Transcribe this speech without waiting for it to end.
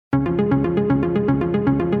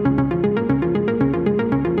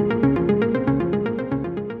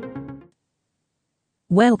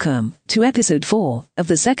Welcome to episode 4 of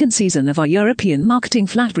the second season of our European Marketing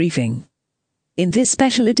Flash Briefing. In this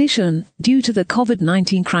special edition, due to the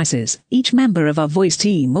COVID-19 crisis, each member of our voice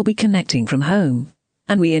team will be connecting from home.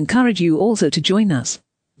 And we encourage you also to join us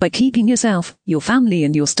by keeping yourself, your family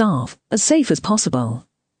and your staff as safe as possible.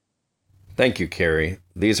 Thank you, Carrie.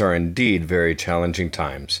 These are indeed very challenging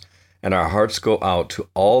times, and our hearts go out to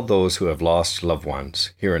all those who have lost loved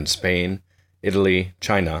ones here in Spain, Italy,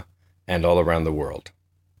 China, and all around the world.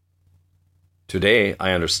 Today,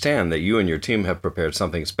 I understand that you and your team have prepared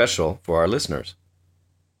something special for our listeners.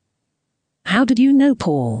 How did you know,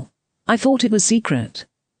 Paul? I thought it was secret.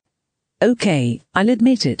 Okay, I'll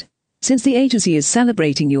admit it. Since the agency is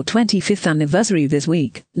celebrating your 25th anniversary this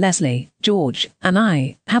week, Leslie, George, and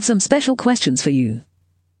I have some special questions for you.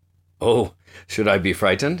 Oh, should I be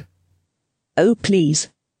frightened? Oh, please.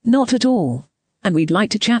 Not at all. And we'd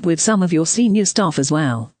like to chat with some of your senior staff as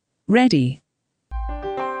well. Ready?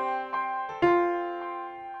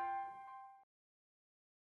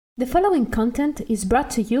 The following content is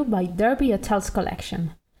brought to you by Derby Hotels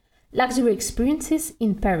Collection. Luxury experiences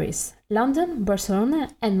in Paris, London,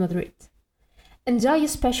 Barcelona and Madrid. Enjoy a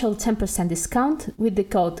special 10% discount with the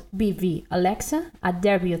code BVAlexa at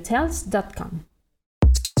derbyhotels.com.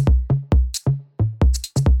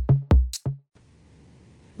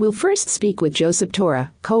 We'll first speak with Josep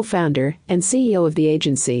Torra, co-founder and CEO of the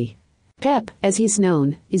agency. Pep, as he's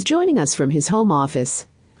known, is joining us from his home office.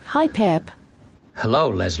 Hi, Pep. Hello,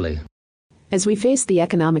 Leslie. As we face the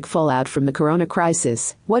economic fallout from the corona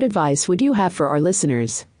crisis, what advice would you have for our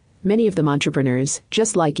listeners? Many of them entrepreneurs,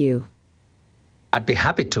 just like you. I'd be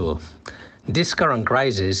happy to. This current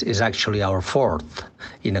crisis is actually our fourth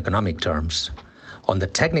in economic terms. On the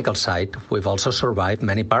technical side, we've also survived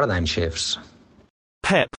many paradigm shifts.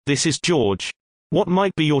 Pep, this is George. What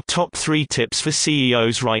might be your top 3 tips for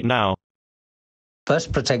CEOs right now?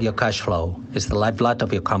 First, protect your cash flow. It's the lifeblood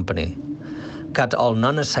of your company. Cut all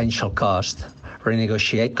non-essential costs,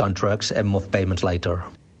 renegotiate contracts, and move payments later.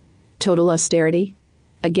 Total austerity?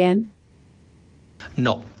 Again?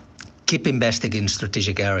 No. Keep investing in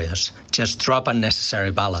strategic areas. Just drop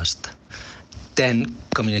unnecessary ballast. Then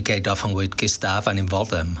communicate often with key staff and involve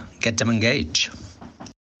them. Get them engaged.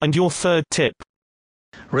 And your third tip?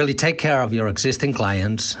 Really take care of your existing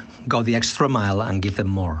clients, go the extra mile and give them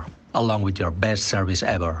more, along with your best service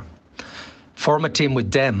ever. Form a team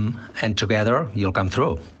with them, and together you'll come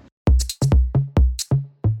through.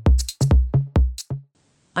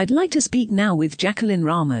 I'd like to speak now with Jacqueline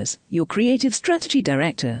Ramos, your Creative Strategy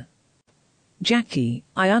Director. Jackie,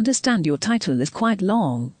 I understand your title is quite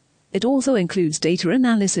long. It also includes data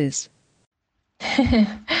analysis.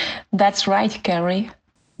 That's right, Carrie.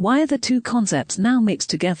 Why are the two concepts now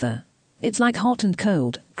mixed together? It's like hot and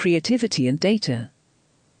cold, creativity and data.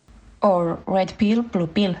 Or red pill, blue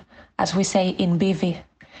pill, as we say in BV.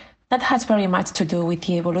 That has very much to do with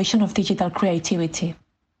the evolution of digital creativity.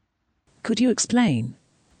 Could you explain?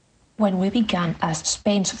 When we began as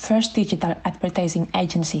Spain's first digital advertising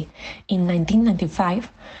agency in 1995,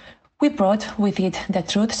 we brought with it the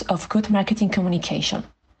truths of good marketing communication.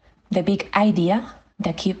 The big idea,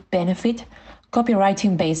 the key benefit,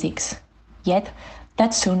 copywriting basics. Yet,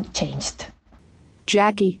 that soon changed.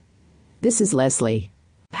 Jackie, this is Leslie.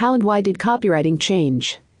 How and why did copywriting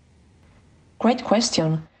change? Great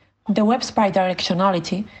question. The web's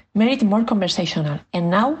bidirectionality made it more conversational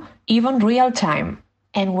and now even real-time.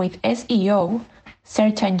 And with SEO,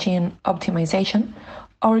 search engine optimization,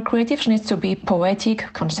 our creatives need to be poetic,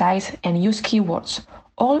 concise, and use keywords,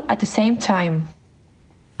 all at the same time.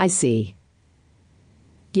 I see.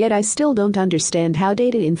 Yet I still don't understand how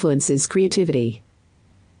data influences creativity.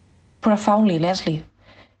 Profoundly, Leslie.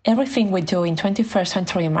 Everything we do in 21st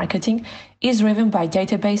century marketing is driven by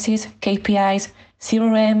databases, KPIs,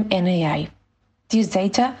 CRM, and AI. This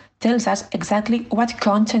data tells us exactly what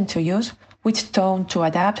content to use, which tone to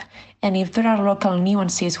adapt, and if there are local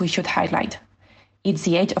nuances we should highlight. It's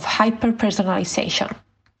the age of hyper-personalization.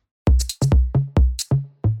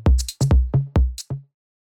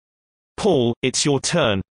 Paul, it's your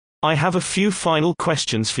turn. I have a few final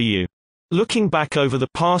questions for you. Looking back over the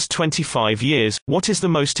past 25 years, what is the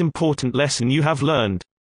most important lesson you have learned?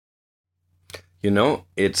 You know,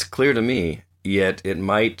 it's clear to me, yet it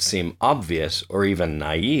might seem obvious or even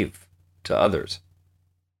naive to others.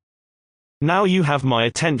 Now you have my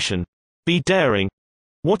attention. Be daring.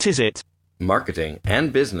 What is it? Marketing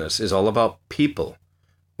and business is all about people.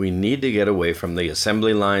 We need to get away from the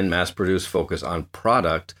assembly line mass-produced focus on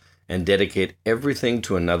product and dedicate everything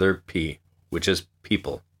to another P, which is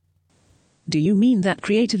people. Do you mean that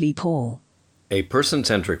creatively, Paul? A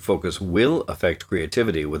person-centric focus will affect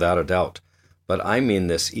creativity without a doubt, but I mean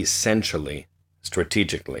this essentially,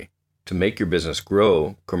 strategically. To make your business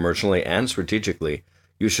grow commercially and strategically,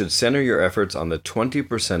 you should center your efforts on the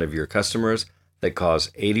 20% of your customers that cause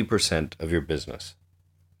 80% of your business.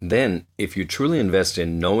 Then, if you truly invest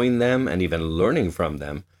in knowing them and even learning from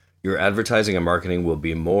them, your advertising and marketing will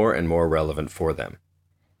be more and more relevant for them.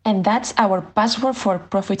 And that's our password for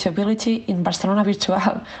profitability in Barcelona Virtual,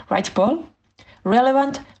 right, Paul?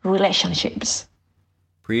 Relevant relationships.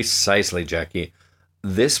 Precisely, Jackie.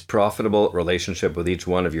 This profitable relationship with each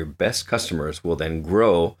one of your best customers will then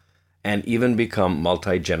grow and even become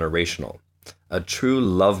multi-generational. A true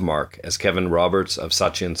love mark, as Kevin Roberts of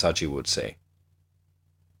Saatchi & Saatchi would say.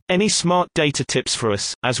 Any smart data tips for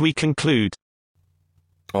us as we conclude?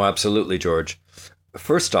 Oh, absolutely, George.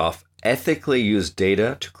 First off, ethically use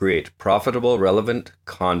data to create profitable, relevant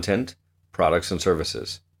content, products, and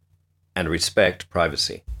services, and respect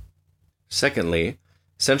privacy. Secondly,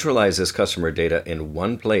 centralize this customer data in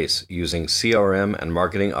one place using CRM and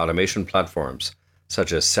marketing automation platforms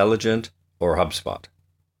such as Selligent or HubSpot.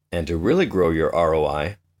 And to really grow your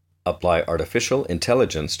ROI, apply artificial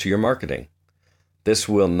intelligence to your marketing. This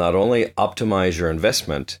will not only optimize your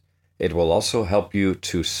investment, it will also help you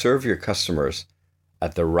to serve your customers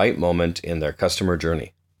at the right moment in their customer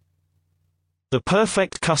journey. The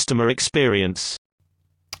perfect customer experience.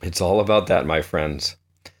 It's all about that, my friends.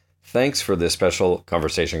 Thanks for this special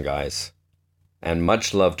conversation, guys. And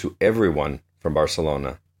much love to everyone from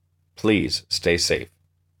Barcelona. Please stay safe.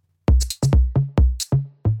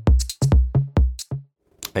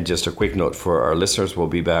 And just a quick note for our listeners, we'll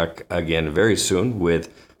be back again very soon with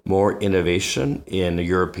more innovation in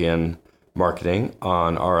European marketing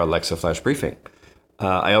on our Alexa Flash Briefing.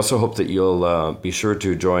 I also hope that you'll be sure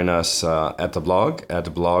to join us at the blog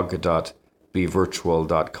at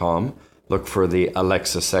blog.bevirtual.com. Look for the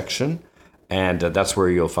Alexa section, and that's where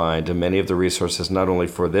you'll find many of the resources, not only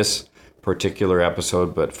for this particular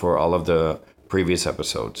episode, but for all of the previous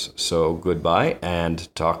episodes. So goodbye and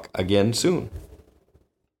talk again soon.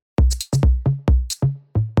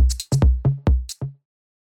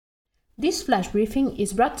 This flash briefing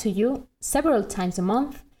is brought to you several times a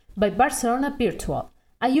month by Barcelona Virtual,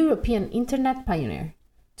 a European internet pioneer.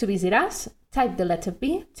 To visit us, type the letter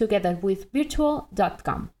B together with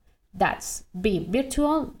virtual.com. That's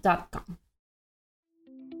bevirtual.com.